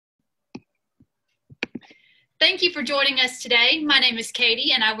Thank you for joining us today. My name is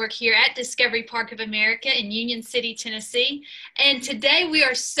Katie, and I work here at Discovery Park of America in Union City, Tennessee. And today we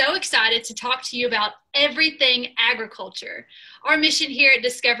are so excited to talk to you about everything agriculture. Our mission here at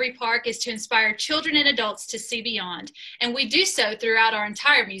Discovery Park is to inspire children and adults to see beyond, and we do so throughout our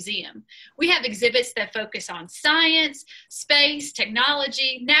entire museum. We have exhibits that focus on science, space,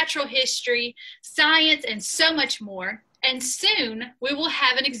 technology, natural history, science, and so much more. And soon we will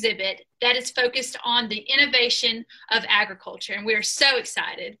have an exhibit that is focused on the innovation of agriculture, and we are so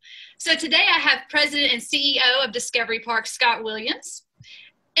excited. So today I have President and CEO of Discovery Park, Scott Williams,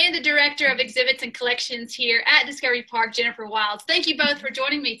 and the Director of Exhibits and Collections here at Discovery Park, Jennifer Wilds. Thank you both for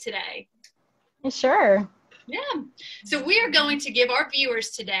joining me today. Sure. Yeah. So we are going to give our viewers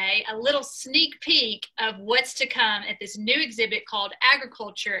today a little sneak peek of what's to come at this new exhibit called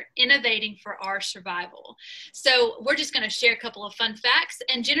AgriCulture, Innovating for Our Survival. So we're just going to share a couple of fun facts.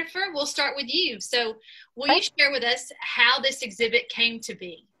 And Jennifer, we'll start with you. So will you share with us how this exhibit came to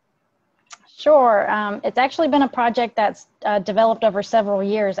be? Sure. It's actually been a project that's developed over several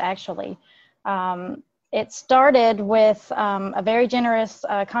years, actually. It started with a very generous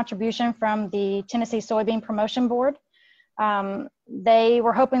contribution from the Tennessee Soybean Promotion Board. They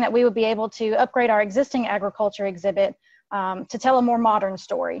were hoping that we would be able to upgrade our existing agriculture exhibit to tell a more modern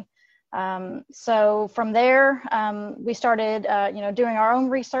story. So from there, we started, doing our own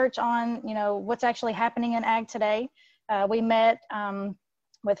research on, what's actually happening in ag today. We met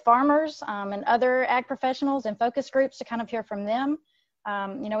with farmers and other ag professionals and focus groups to kind of hear from them.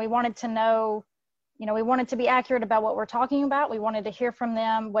 We wanted to know, we wanted to be accurate about what we're talking about. We wanted to hear from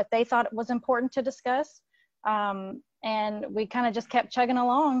them what they thought was important to discuss. And we kind of just kept chugging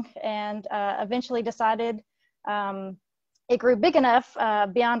along and eventually decided it grew big enough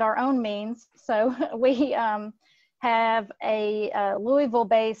beyond our own means. So we have a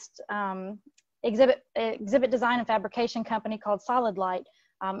Louisville-based exhibit design and fabrication company called Solid Light.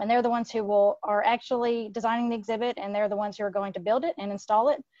 And they're the ones who are actually designing the exhibit, and they're the ones who are going to build it and install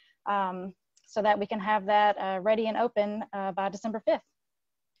it. So that we can have that ready and open by December 5th.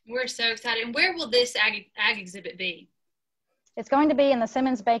 We're so excited. And where will this ag exhibit be? It's going to be in the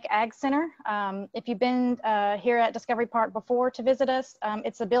Simmons Bank Ag Center. If you've been here at Discovery Park before to visit us,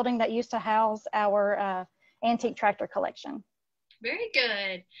 it's a building that used to house our antique tractor collection. Very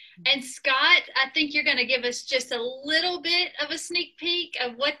good. And Scott, I think you're going to give us just a little bit of a sneak peek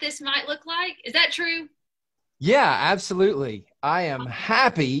of what this might look like. Is that true? Yeah, absolutely. I am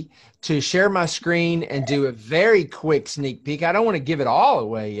happy to share my screen and do a very quick sneak peek. I don't want to give it all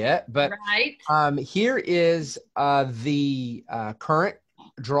away yet, but here is the current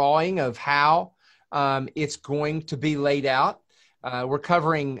drawing of how it's going to be laid out. We're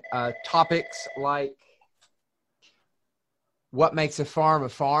covering topics like what makes a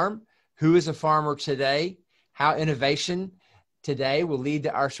farm, who is a farmer today, how innovation today will lead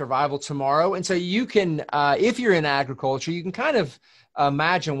to our survival tomorrow. And so you can, if you're in agriculture, you can kind of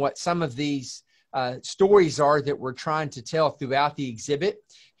imagine what some of these stories are that we're trying to tell throughout the exhibit.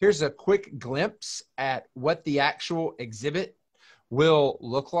 Here's a quick glimpse at what the actual exhibit will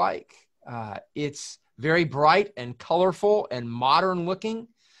look like. It's very bright and colorful and modern looking.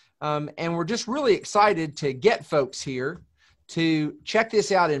 And we're just really excited to get folks here to check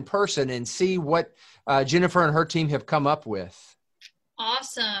this out in person and see what Jennifer and her team have come up with.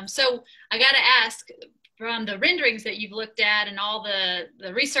 Awesome. So I got to ask, from the renderings that you've looked at and all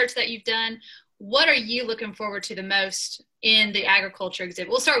the research that you've done, what are you looking forward to the most in the agriculture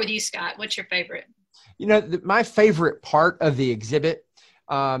exhibit? We'll start with you, Scott. What's your favorite? My favorite part of the exhibit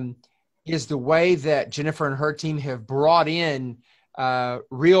is the way that Jennifer and her team have brought in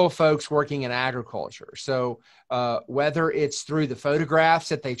real folks working in agriculture. So whether it's through the photographs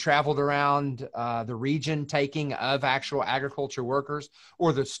that they traveled around the region taking of actual agriculture workers,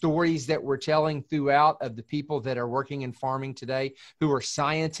 or the stories that we're telling throughout of the people that are working in farming today, who are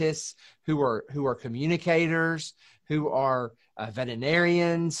scientists, who are communicators, who are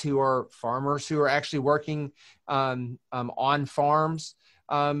veterinarians, who are farmers, who are actually working on farms.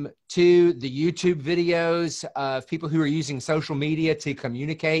 To the YouTube videos of people who are using social media to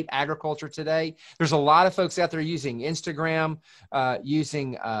communicate agriculture today. There's a lot of folks out there using Instagram,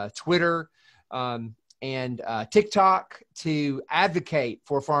 using Twitter, and TikTok to advocate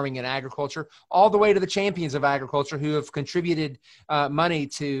for farming and agriculture, all the way to the champions of agriculture who have contributed money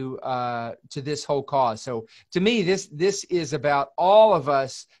to this whole cause. So to me, this is about all of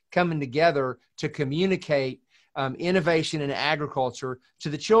us coming together to communicate innovation in agriculture to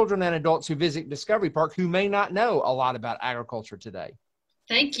the children and adults who visit Discovery Park who may not know a lot about agriculture today.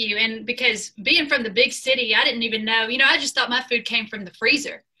 Thank you. And because being from the big city, I didn't even know, I just thought my food came from the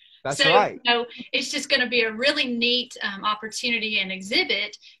freezer. That's So, right. it's just going to be a really neat opportunity and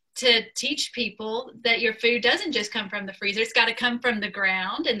exhibit to teach people that your food doesn't just come from the freezer. It's got to come from the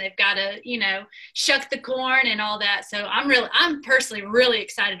ground, and they've got to, shuck the corn and all that. So I'm personally really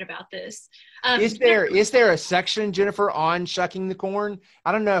excited about this. Is there a section, Jennifer, on shucking the corn?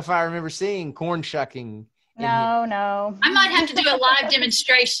 I don't know if I remember seeing corn shucking in here. No. I might have to do a live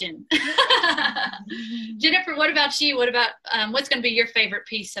demonstration. Jennifer, what about you? What about what's going to be your favorite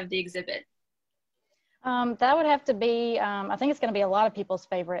piece of the exhibit? That would have to be, I think it's going to be a lot of people's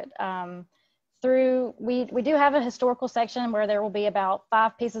favorite. We do have a historical section where there will be about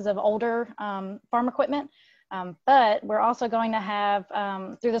 5 pieces of older farm equipment, but we're also going to have,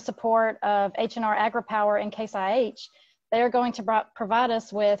 through the support of H&R AgriPower and Case IH, they are going to provide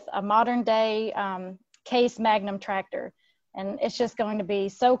us with a modern day Case Magnum tractor. And it's just going to be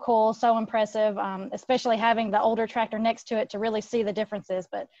so cool, so impressive, especially having the older tractor next to it to really see the differences.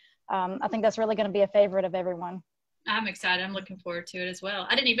 But I think that's really going to be a favorite of everyone. I'm excited. I'm looking forward to it as well.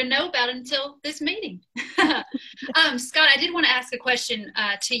 I didn't even know about it until this meeting. Scott, I did want to ask a question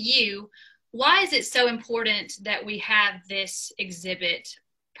to you. Why is it so important that we have this exhibit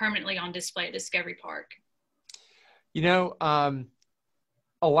permanently on display at Discovery Park? A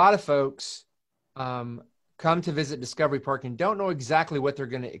lot of folks come to visit Discovery Park and don't know exactly what they're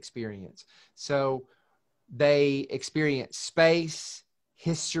going to experience. So they experience space,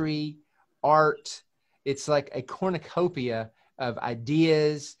 history, art. It's like a cornucopia of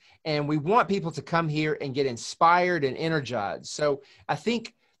ideas, and we want people to come here and get inspired and energized. So I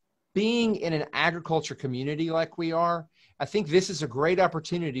think being in an agriculture community like we are, I think this is a great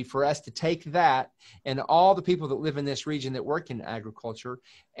opportunity for us to take that and all the people that live in this region that work in agriculture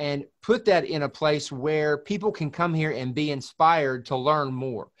and put that in a place where people can come here and be inspired to learn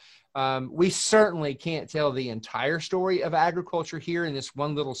more. We certainly can't tell the entire story of agriculture here in this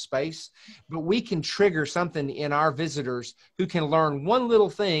one little space, but we can trigger something in our visitors who can learn one little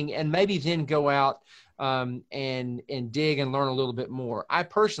thing and maybe then go out and dig and learn a little bit more. I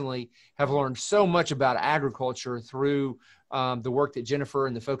personally have learned so much about agriculture through the work that Jennifer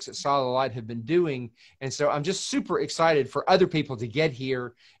and the folks at Solid Light have been doing. And so I'm just super excited for other people to get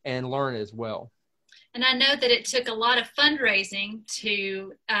here and learn as well. And I know that it took a lot of fundraising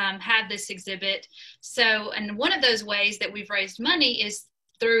to have this exhibit. So, and one of those ways that we've raised money is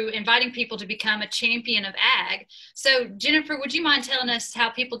through inviting people to become a champion of ag. So Jennifer, would you mind telling us how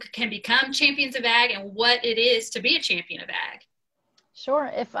people can become champions of ag and what it is to be a champion of ag?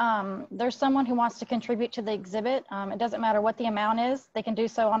 Sure. If there's someone who wants to contribute to the exhibit, it doesn't matter what the amount is, they can do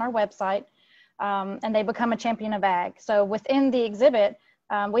so on our website, and they become a champion of ag. So within the exhibit,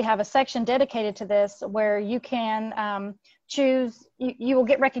 we have a section dedicated to this where you can choose, you will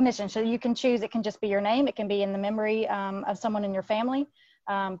get recognition. So you can choose, it can just be your name, it can be in the memory of someone in your family.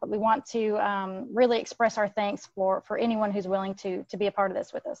 But we want to really express our thanks for anyone who's willing to be a part of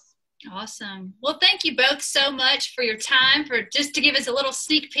this with us. Awesome. Well, thank you both so much for your time, for just to give us a little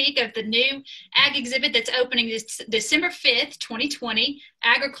sneak peek of the new ag exhibit that's opening this December 5th, 2020,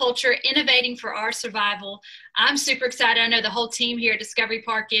 AgriCulture, Innovating for Our Survival. I'm super excited. I know the whole team here at Discovery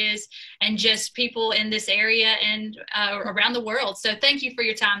Park is, and just people in this area and around the world. So thank you for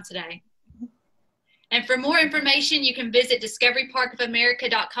your time today. And for more information, you can visit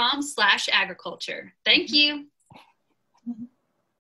discoveryparkofamerica.com/agriculture. Thank you.